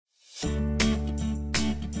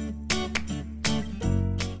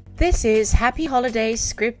This is Happy Holidays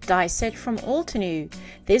script die set from Altenew.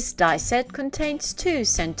 This die set contains 2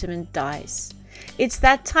 sentiment dies. It's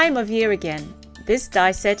that time of year again. This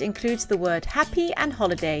die set includes the word happy and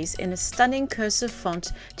holidays in a stunning cursive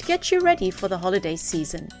font to get you ready for the holiday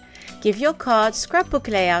season. Give your card scrapbook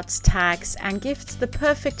layouts, tags and gifts the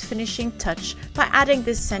perfect finishing touch by adding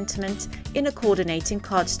this sentiment in a coordinating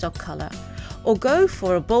cardstock color. Or go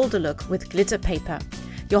for a bolder look with glitter paper.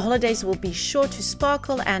 Your holidays will be sure to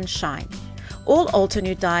sparkle and shine. All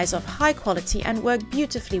Altenew dies are of high quality and work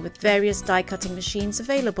beautifully with various die cutting machines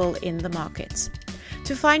available in the market.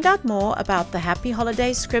 To find out more about the Happy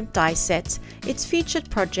Holidays script die set, its featured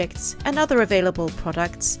projects and other available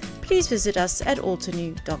products, please visit us at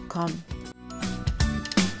altenew.com.